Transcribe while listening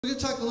We're going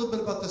to talk a little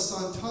bit about the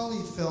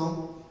Santali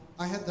film.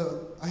 I had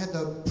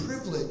the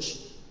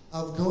privilege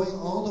of going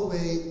all the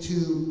way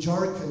to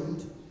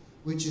Jharkhand,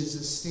 which is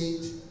a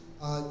state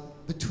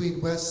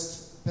between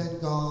West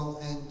Bengal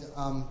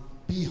and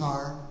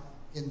Bihar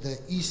in the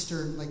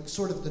eastern, like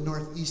sort of the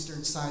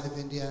northeastern side of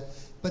India,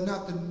 but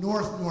not the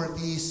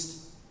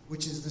northeast,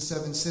 which is the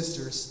Seven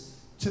Sisters,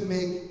 to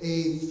make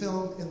a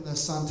film in the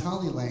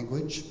Santali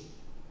language.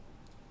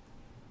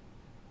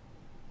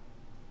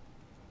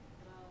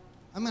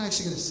 I'm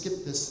actually going to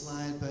skip this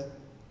slide, but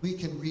we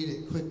can read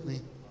it quickly.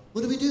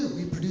 What do?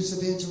 We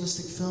produce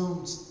evangelistic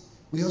films.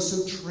 We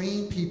also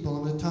train people.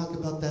 I'm going to talk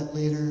about that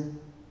later.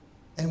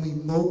 And we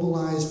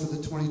mobilize for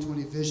the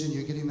 2020 vision.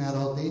 You're getting that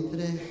all day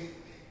today.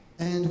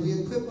 And we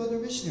equip other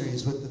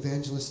missionaries with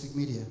evangelistic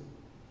media.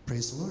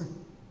 Praise the Lord.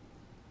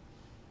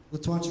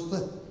 Let's watch a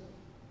clip.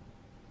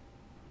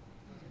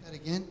 That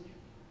again.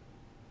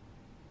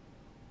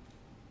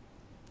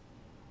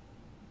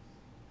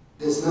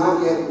 Has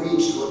not yet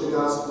reached with the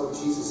gospel of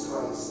Jesus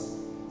Christ.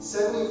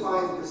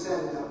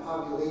 75% of that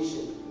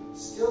population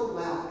still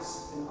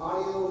lacks an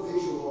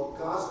audio-visual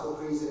gospel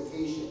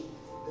presentation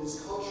that is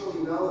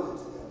culturally relevant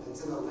to them,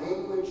 that's in a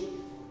language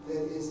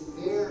that is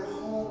their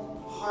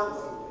home heart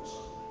language.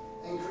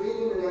 And Create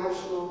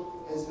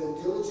International has been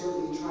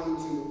diligently trying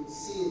to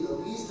see the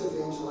least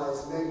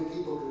evangelized mega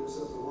people groups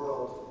of the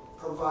world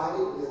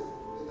provided with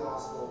the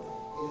gospel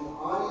in an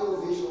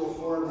audio-visual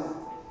format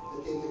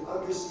that they can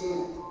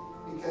understand,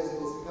 because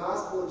it is the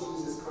gospel of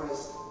Jesus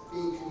Christ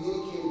being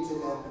communicated to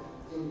them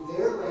in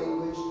their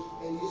language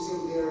and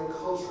using their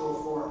cultural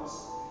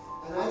forms.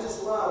 And I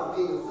just love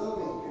being a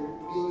filmmaker,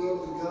 being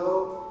able to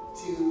go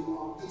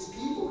to these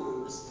people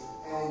groups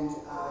and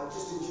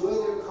just enjoy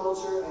their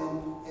culture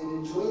and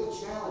enjoy the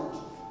challenge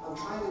of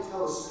trying to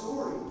tell a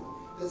story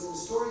that's the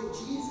story of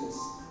Jesus,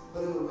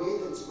 but in a way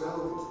that's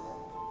relevant to them.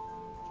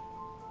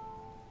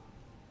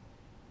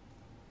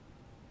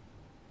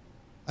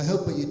 I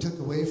hope what you took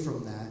away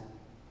from that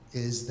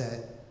is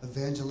that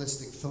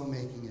evangelistic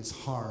filmmaking is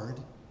hard,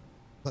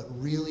 but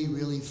really,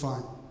 really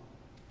fun.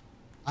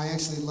 I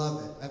actually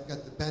love it. I've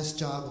got the best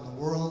job in the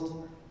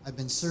world. I've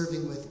been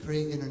serving with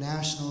Create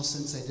International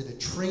since I did a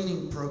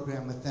training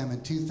program with them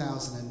in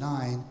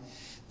 2009.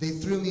 They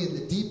threw me in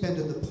the deep end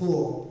of the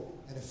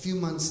pool, and a few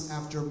months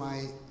after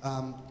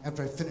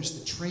I finished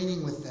the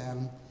training with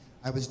them,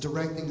 I was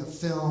directing a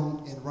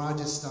film in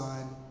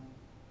Rajasthan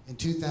in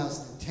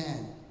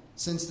 2010.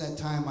 Since that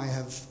time, I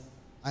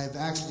have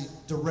actually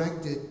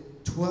directed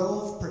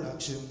 12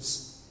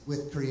 productions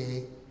with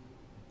Create.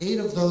 8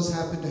 of those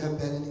happen to have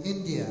been in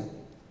India.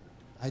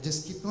 I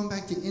just keep going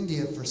back to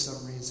India for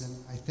some reason.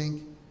 I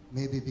think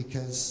maybe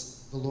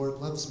because the Lord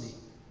loves me.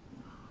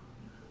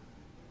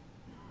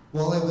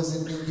 While I was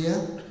in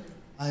India,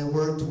 I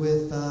worked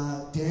with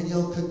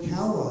Daniel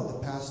Kakawa, the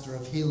pastor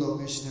of Hilo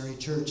Missionary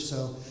Church.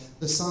 So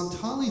the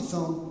Santali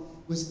film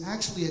was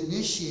actually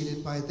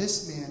initiated by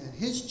this man and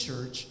his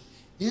church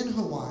in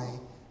Hawaii,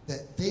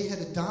 that they had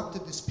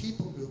adopted this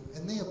people group,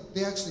 and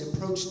they actually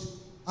approached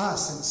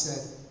us and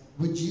said,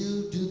 would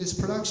you do this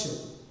production?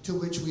 To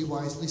which we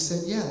wisely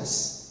said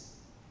yes.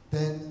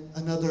 Then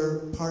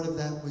another part of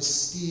that was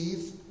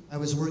Steve. I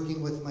was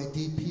working with my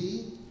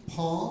DP,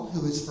 Paul,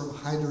 who is from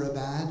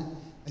Hyderabad.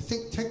 I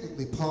think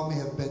technically Paul may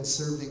have been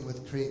serving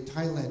with Create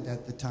Thailand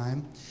at the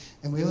time.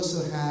 And we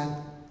also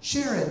had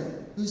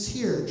Sharon, who's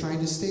here trying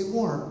to stay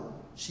warm.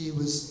 She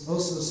was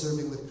also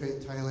serving with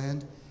Create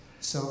Thailand.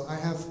 So I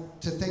have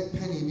to thank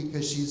Penny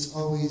because she's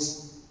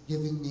always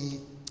giving me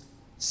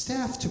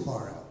staff to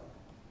borrow.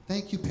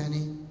 Thank you,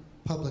 Penny,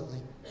 publicly.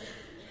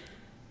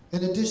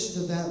 In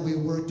addition to that, we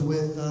worked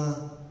with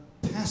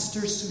Pastor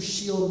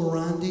Sushil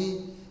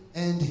Morandi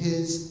and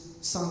his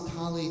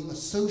Santali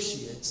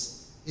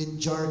associates in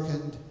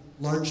Jharkhand,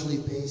 largely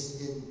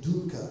based in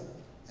Dunka.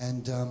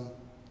 And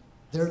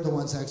they're the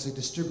ones actually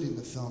distributing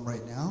the film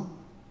right now.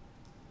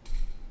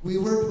 We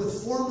worked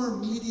with former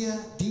media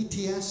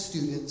DTS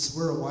students.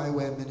 We're a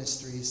YWAM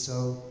ministry,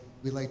 so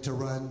we like to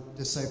run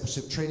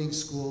discipleship training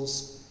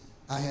schools.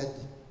 I had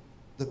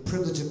the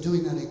privilege of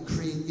doing that in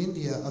Create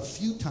India a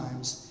few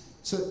times.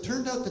 So it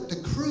turned out that the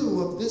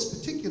crew of this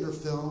particular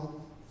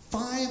film,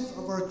 5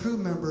 of our crew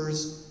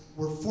members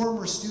were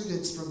former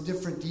students from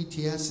different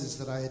DTSs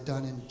that I had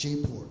done in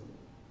Jaipur.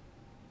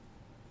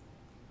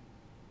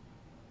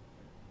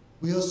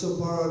 We also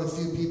borrowed a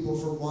few people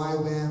from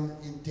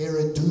YWAM in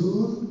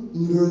Dehradun,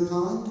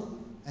 Uttarakhand,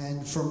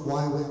 and from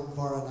YWAM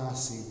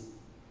Varanasi.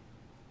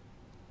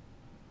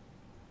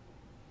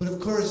 But of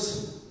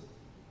course,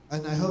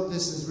 and I hope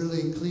this is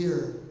really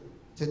clear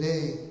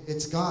today,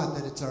 it's God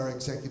that it's our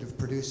executive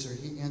producer.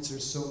 He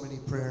answers so many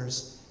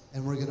prayers,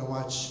 and we're going to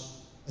watch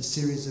a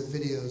series of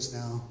videos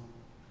now.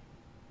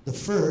 The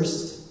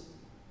first,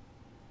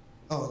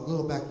 a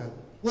little background.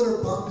 What are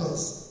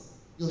Bangas?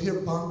 You'll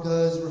hear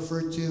Bangas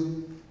referred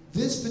to.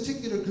 This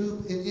particular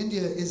group in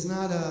India is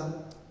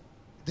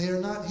they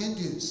are not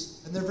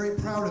Hindus, and they're very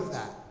proud of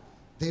that.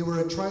 They were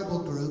a tribal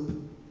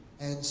group,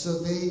 and so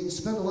they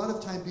spent a lot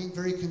of time being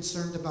very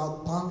concerned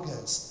about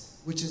Bangas,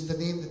 which is the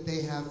name that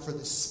they have for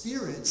the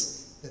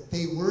spirits that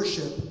they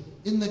worship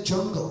in the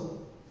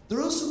jungle.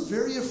 They're also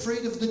very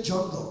afraid of the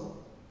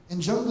jungle.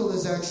 And jungle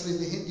is actually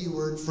the Hindi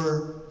word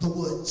for the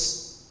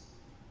woods.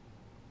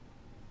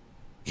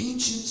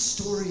 Ancient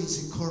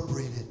stories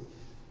incorporated.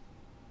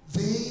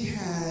 They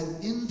had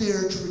in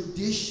their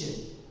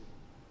tradition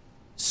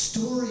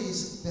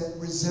stories that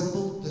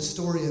resembled the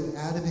story of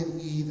Adam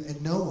and Eve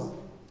and Noah.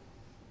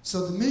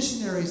 So the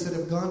missionaries that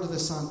have gone to the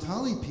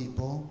Santali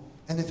people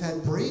and have had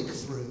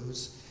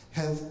breakthroughs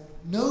have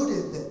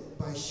noted that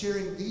by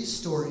sharing these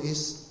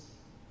stories,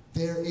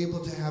 they're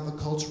able to have a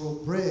cultural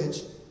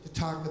bridge to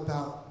talk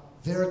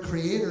about their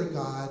creator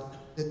God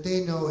that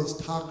they know as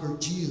Thakur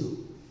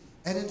Jew.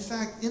 And in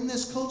fact, in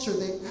this culture,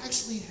 they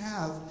actually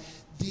have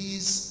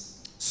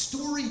these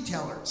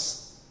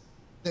storytellers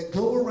that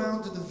go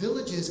around to the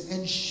villages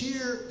and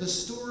share the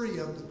story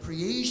of the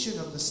creation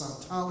of the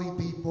Santali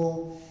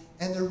people.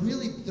 And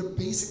they're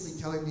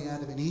basically telling the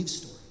Adam and Eve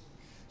story.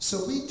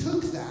 So we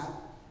took that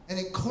and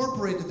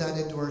incorporated that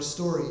into our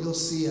story. You'll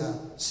see a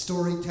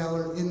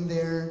storyteller in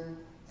there,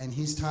 and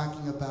he's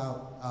talking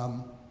about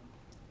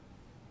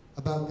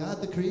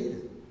God the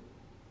Creator.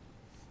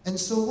 And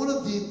so one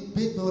of the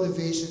big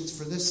motivations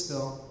for this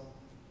film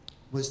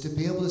was to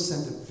be able to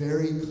send a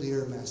very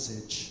clear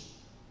message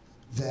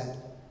that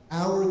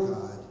our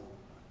God,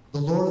 the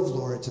Lord of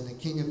Lords and the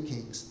King of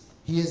Kings,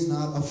 he is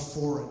not a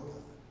foreign God.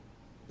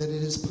 That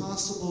it is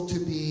possible to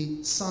be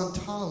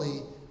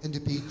Santali and to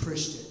be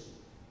Christian.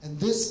 And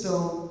this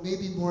film,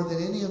 maybe more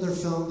than any other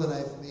film that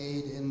I've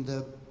made in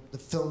the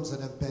films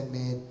that have been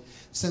made,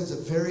 sends a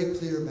very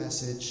clear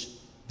message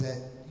that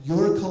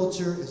your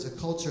culture is a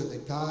culture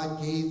that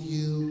God gave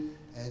you,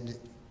 and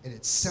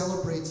it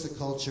celebrates the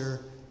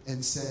culture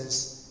and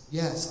says,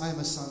 yes, I'm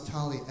a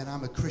Santali and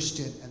I'm a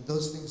Christian, and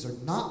those things are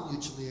not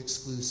mutually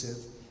exclusive,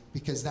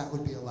 because that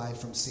would be a lie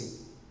from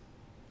Satan.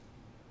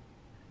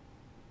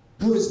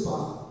 Who is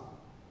Bob?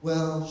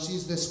 Well,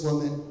 she's this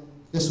woman.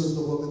 This was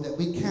the woman that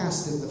we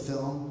cast in the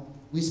film.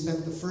 We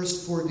spent the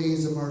first 4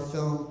 days of our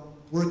film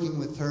working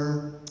with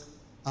her,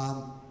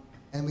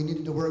 and we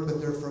needed to work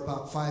with her for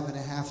about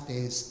 5.5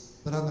 days.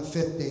 But on the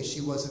 5th day, she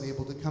wasn't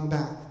able to come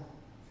back.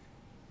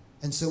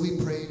 And so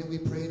we prayed and we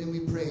prayed and we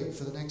prayed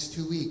for the next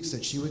 2 weeks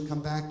that she would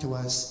come back to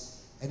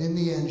us. And in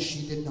the end,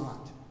 she did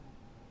not.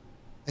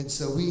 And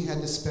so we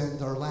had to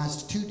spend our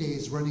last 2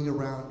 days running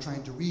around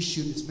trying to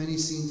reshoot as many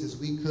scenes as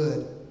we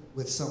could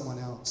with someone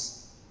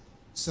else.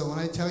 So when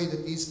I tell you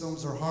that these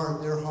films are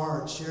hard, they're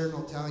hard. Sharon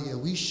will tell you.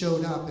 We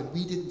showed up and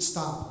we didn't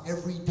stop.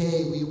 Every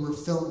day we were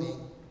filming.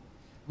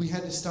 We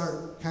had to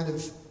start kind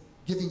of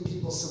giving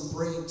people some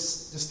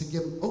breaks just to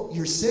give them, oh,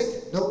 you're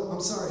sick? No,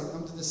 I'm sorry,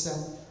 come to the set.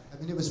 I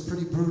mean, it was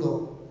pretty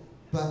brutal.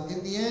 But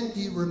in the end,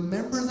 do you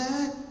remember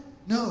that?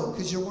 No,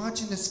 because you're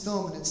watching this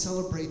film and it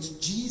celebrates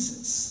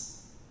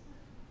Jesus.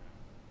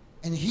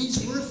 And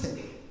he's worth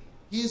it.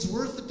 He is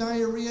worth the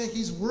diarrhea.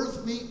 He's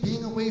worth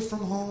being away from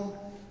home.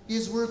 He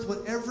is worth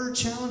whatever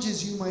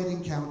challenges you might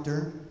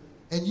encounter.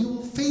 And you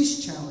will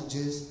face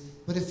challenges,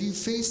 but if you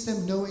face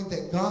them knowing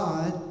that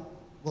God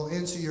will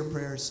answer your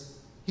prayers,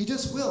 he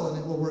just will,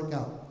 and it will work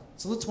out.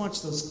 So let's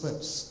watch those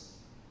clips.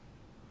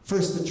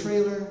 First the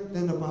trailer,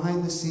 then the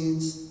behind the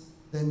scenes,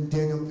 then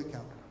Daniel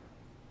Cacao.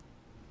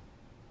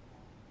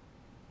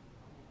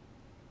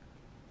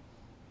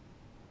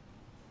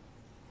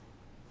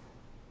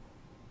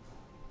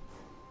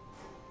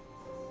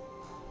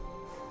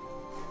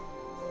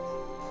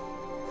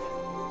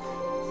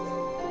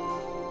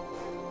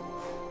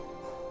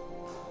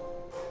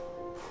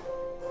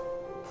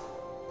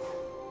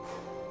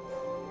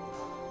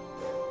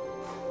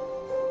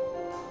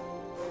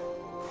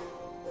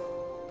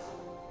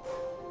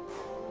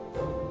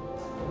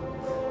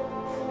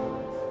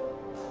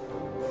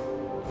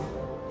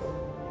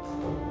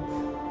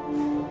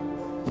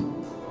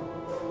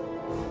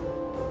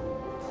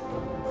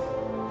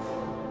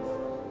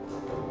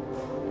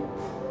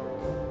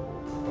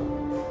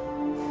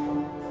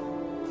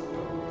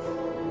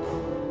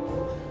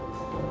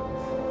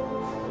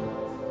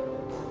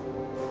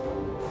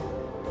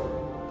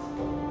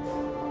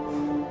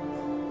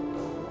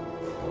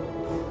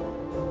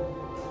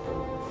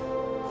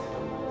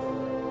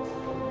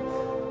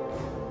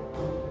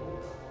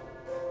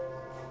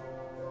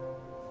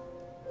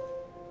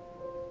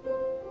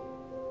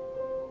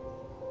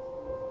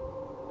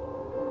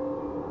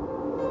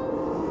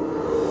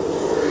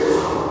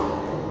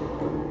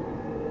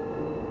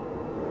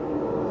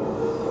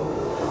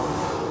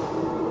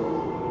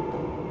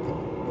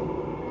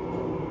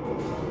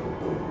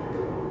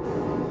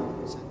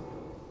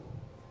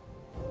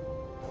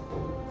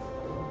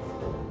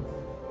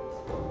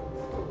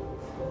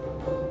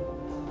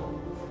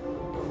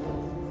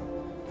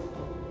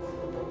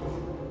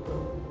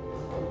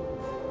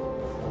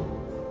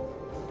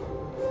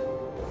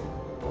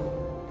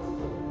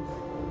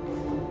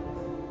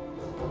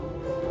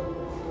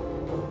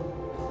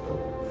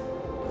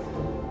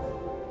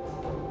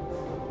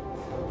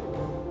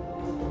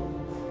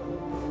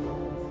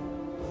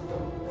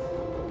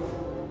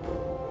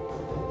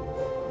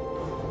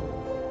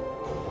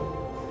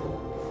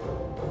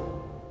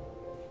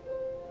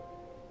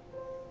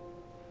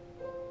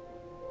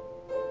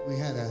 We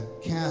had a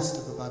cast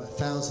of about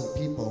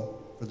 1,000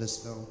 people for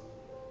this film,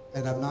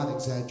 and I'm not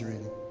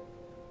exaggerating.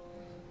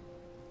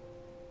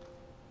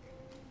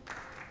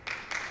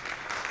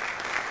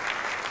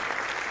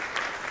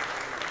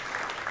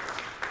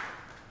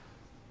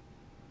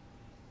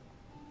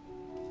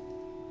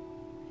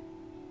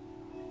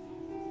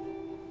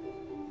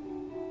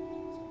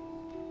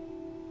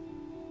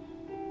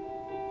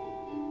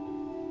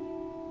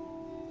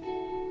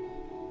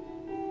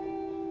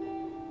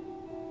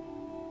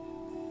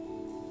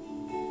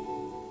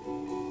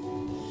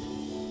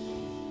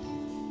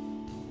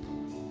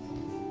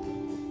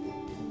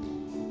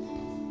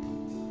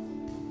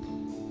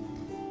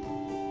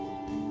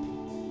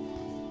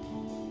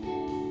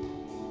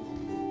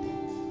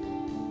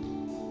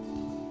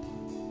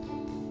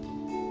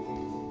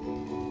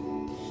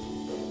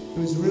 It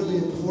was really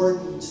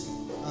important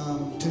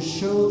to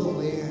show the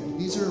land.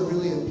 These are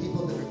really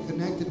people that are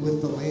connected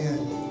with the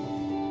land.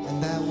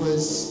 And that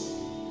was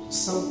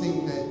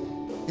something that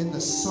in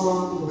the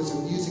song, there was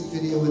a music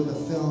video in the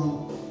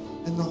film.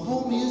 And the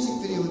whole music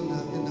video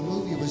in the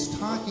movie was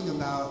talking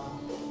about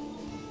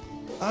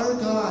our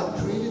God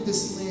created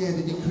this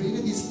land, and He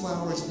created these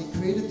flowers, and He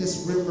created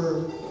this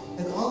river,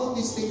 and all of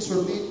these things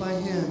were made by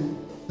Him.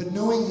 But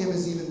knowing Him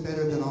is even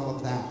better than all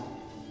of that.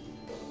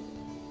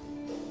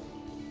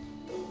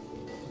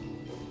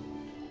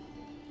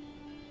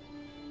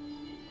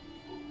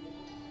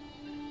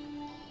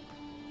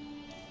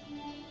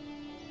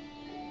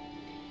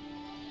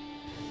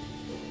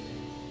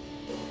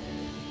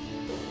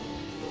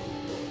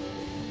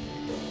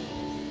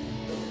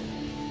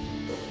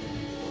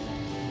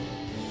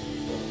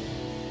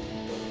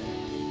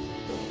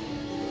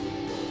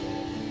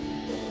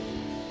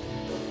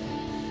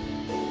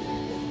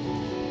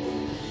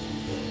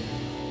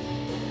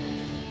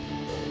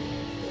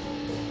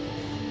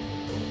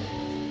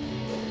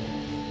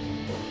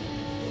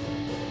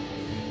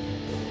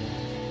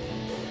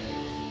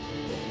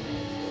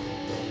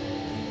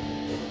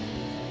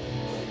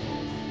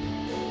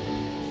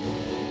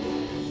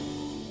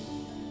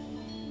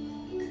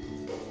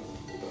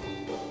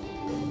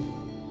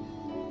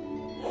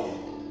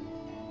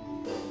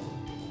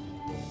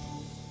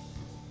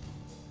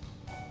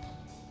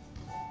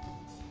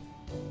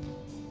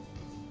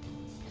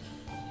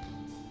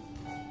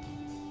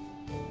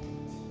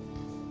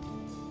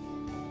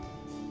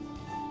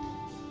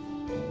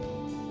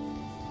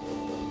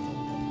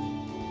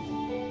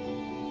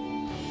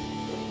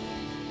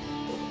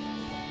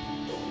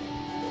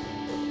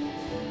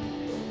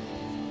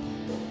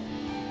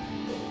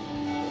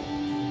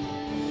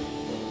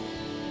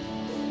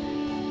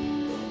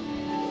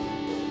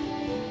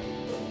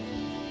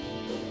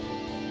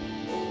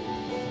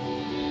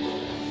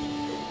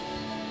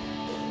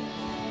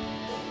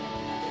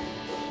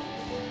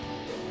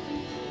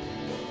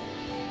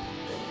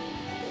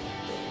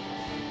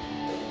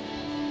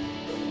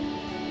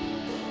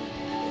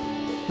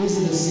 These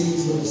are the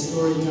scenes with the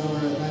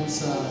storyteller, and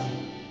that's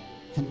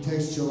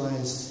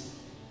contextualized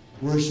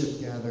worship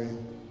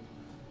gathering.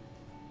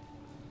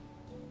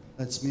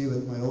 That's me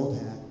with my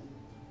old hat.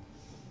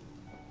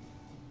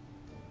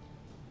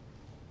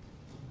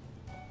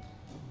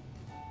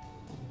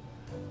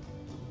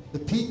 The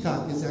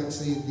peacock is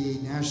actually the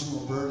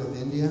national bird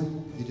of India.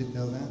 You didn't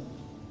know that?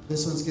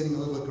 This one's getting a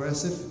little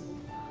aggressive.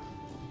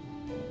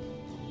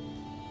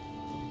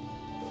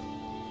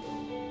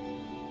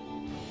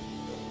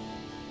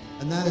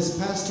 And that is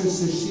Pastor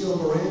Sushil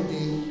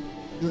Morandi,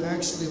 who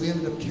actually we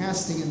ended up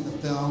casting in the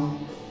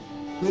film.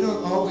 We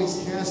don't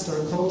always cast our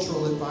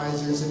cultural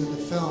advisors into the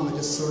film. It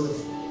just sort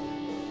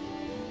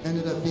of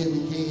ended up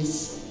being the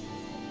case.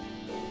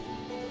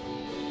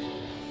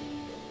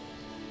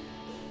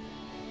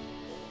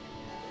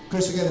 Of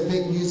course, we got a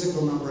big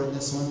musical number in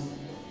this one.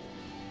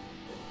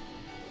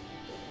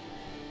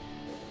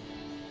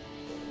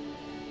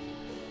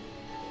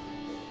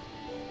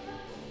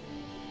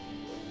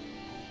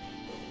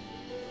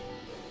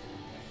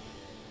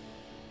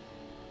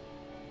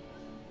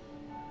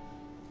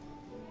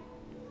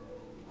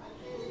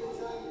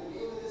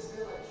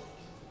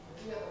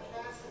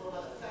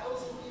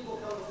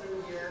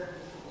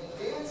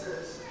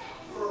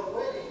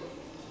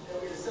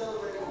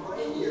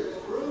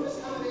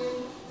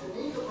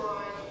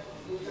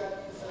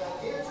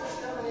 Dancers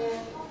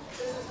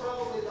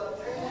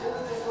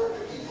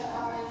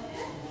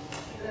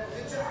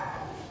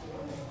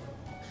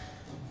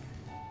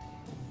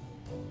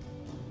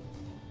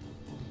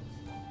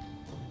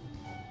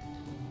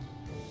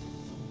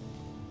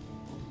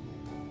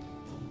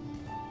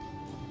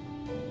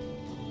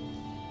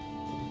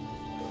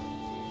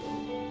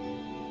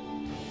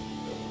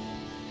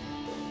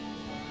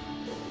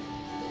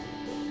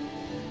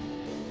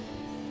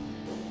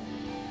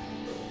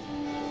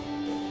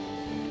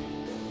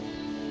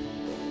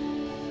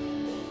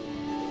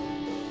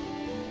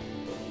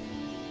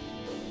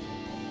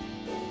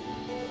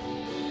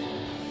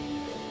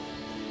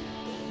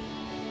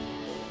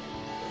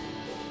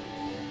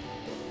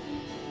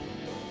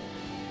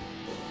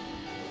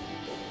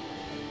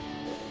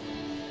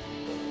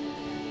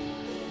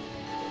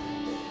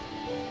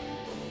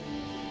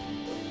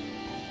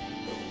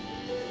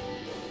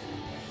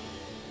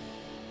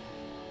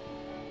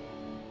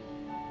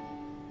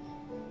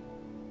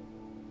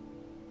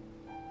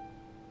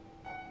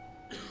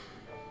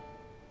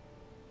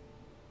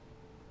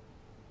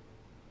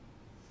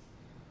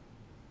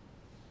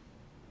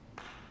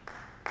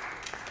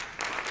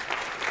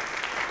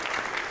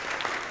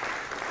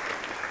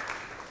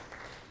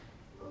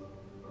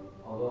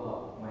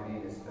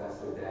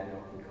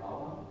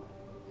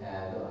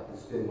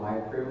been my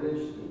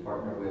privilege to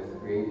partner with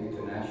Great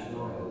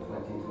International and the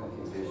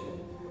 2020 Vision.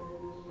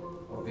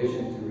 A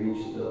vision to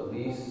reach the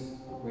least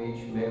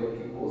reached mega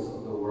peoples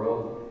of the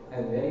world.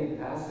 And many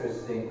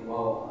pastors think,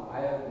 well,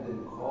 I haven't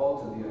been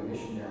called to be a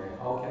missionary.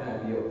 How can I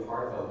be a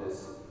part of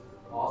this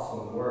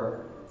awesome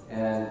work?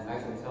 And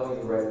I can tell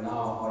you right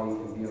now how you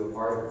can be a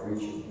part of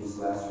reaching these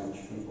last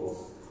reached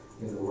peoples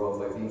in the world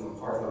by being a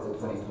part of the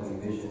 2020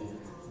 Vision.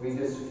 We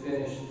just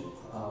finished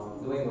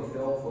doing a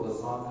film for the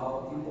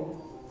Santal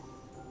people,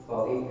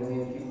 about 8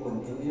 million people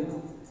in India,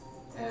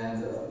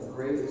 and a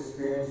great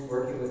experience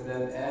working with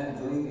them and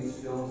doing these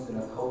films in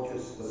a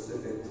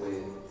culture-specific way,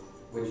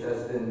 which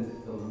has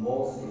been the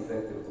most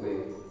effective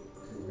way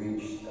to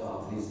reach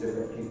these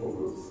different people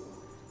groups.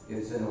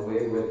 It's in a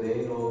way where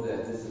they know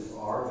that this is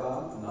our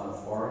God, not a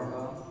foreign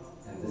God,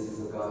 and this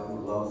is a God who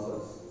loves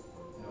us.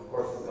 And of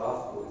course, the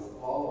gospel is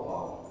all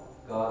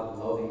about God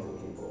loving the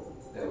people,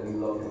 that we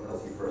love Him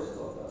because He first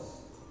loved us.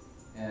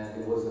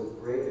 And it was a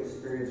great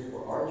experience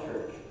for our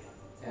church,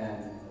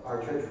 and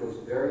our church was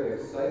very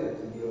excited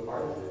to be a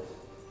part of this.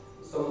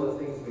 Some of the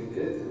things we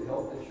did to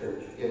help the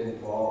church get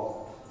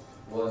involved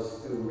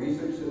was to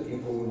research the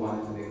people we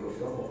wanted to make a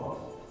film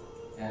about.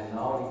 And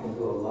now you can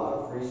do a lot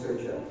of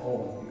research at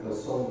home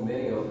because so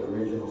many of the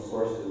original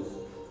sources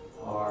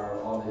are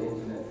on the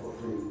internet for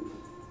free.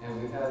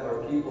 And we had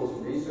our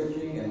peoples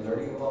researching and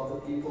learning about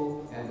the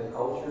people and the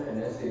culture,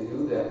 and as they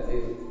do that,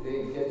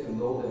 they get to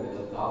know them and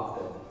adopt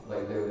them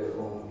like they're their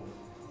own.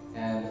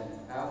 And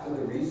after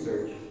the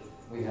research,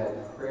 we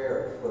had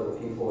prayer for the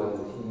people and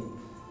the team.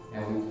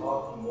 And we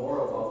talked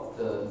more about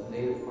the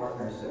native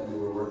partners that we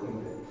were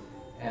working with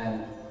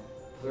and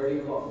learning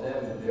about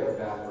them and their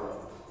background,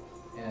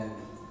 and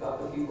got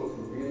the people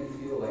to really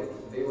feel like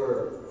they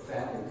were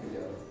family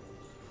together,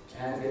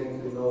 and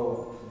getting to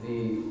know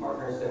the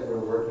partners that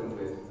we're working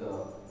with,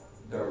 the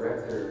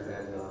director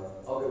and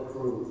the other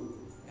crew.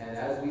 And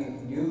as we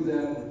knew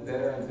them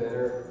better and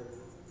better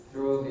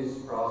through this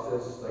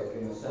process, like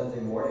in a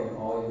Sunday morning,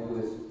 all you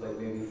do is like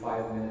maybe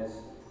 5 minutes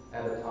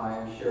at a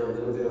time, share a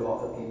little bit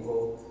about the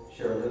people,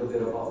 share a little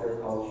bit about their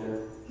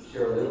culture,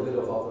 share a little bit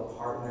about the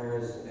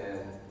partners and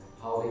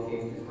how they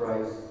came to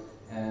Christ.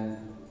 And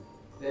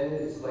then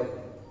it's like,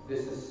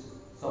 this is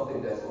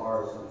something that's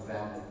ours and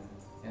family,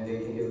 and they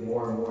can get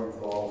more and more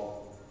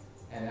involved.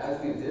 And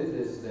as we did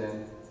this,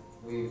 then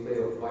we played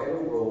a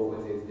vital role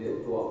when they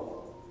did go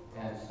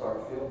out and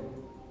start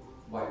filming,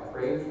 by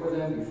praying for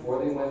them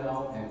before they went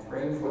out and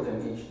praying for them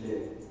each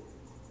day.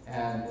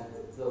 And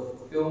the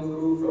film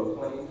crew from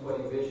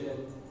 2020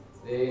 Vision,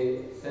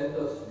 they sent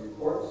us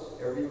reports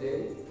every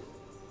day,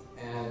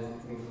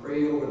 and we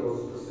prayed over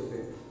those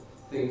specific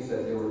things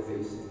that they were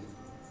facing.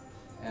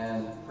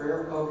 And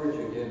prayer coverage,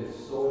 again, is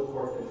so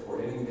important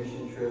for any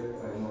mission trip.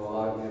 I know a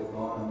lot of you have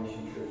gone on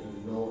mission trips and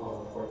you know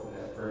how important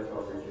that prayer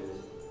coverage is.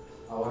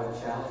 I want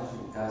to challenge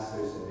you,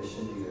 pastors and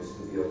mission leaders,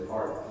 to be a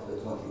part of the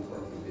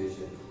 2020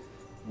 Vision.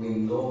 We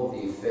know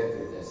the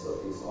effectiveness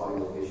of these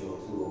audiovisual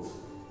tools,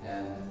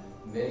 and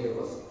many of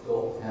us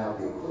don't have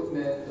the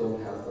equipment,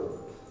 don't have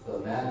the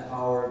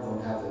manpower,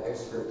 don't have the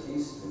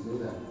expertise to do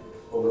them.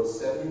 But with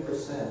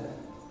 70%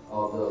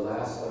 of the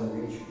last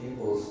unreached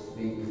peoples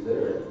being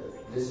illiterate,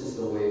 this is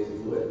the way to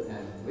do it.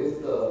 And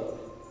with the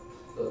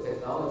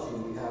technology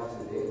we have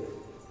today,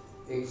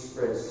 it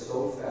spreads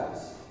so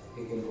fast.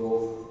 It can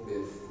go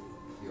with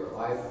your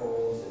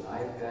iPhones and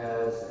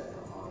iPads and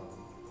on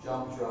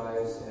jump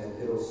drives,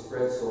 and it'll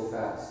spread so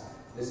fast.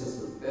 This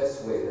is the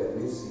best way that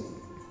we've seen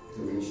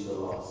to reach the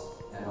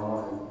lost. And I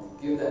want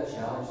to give that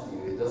challenge to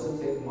you. It doesn't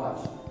take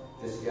much.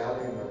 Just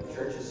gathering our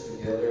churches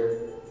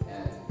together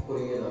and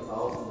putting in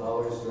 $1,000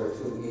 or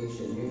 $2 each,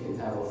 and you can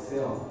have a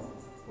film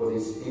for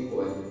these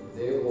people, and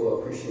they will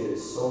appreciate it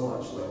so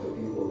much like the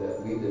people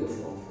that we did a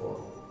film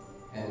for.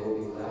 And it will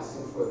be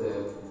lasting for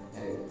them,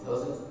 and it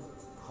doesn't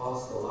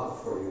cost a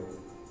lot for you.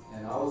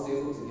 And I was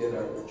able to get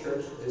our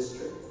church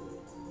district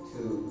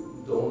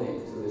to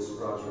donate to this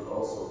project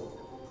also.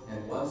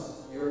 And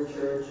once your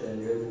church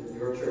and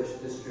your church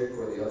district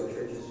or the other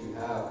churches you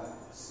have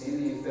see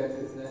the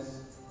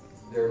effectiveness,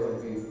 they're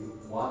going to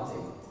be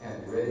wanting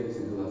and ready to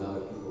do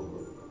another people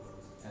group.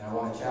 And I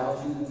want to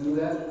challenge you to do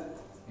that,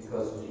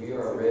 because we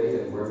are ready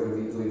and we're going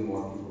to be doing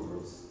more people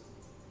groups.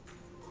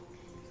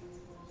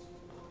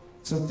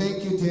 So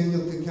thank you,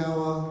 Daniel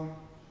Kakawa.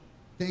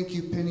 Thank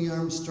you, Penny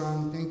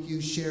Armstrong. Thank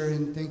you,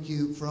 Sharon. Thank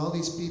you for all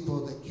these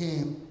people that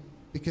came,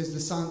 because the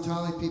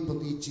Santali people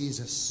need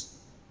Jesus.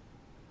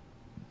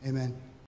 Amen.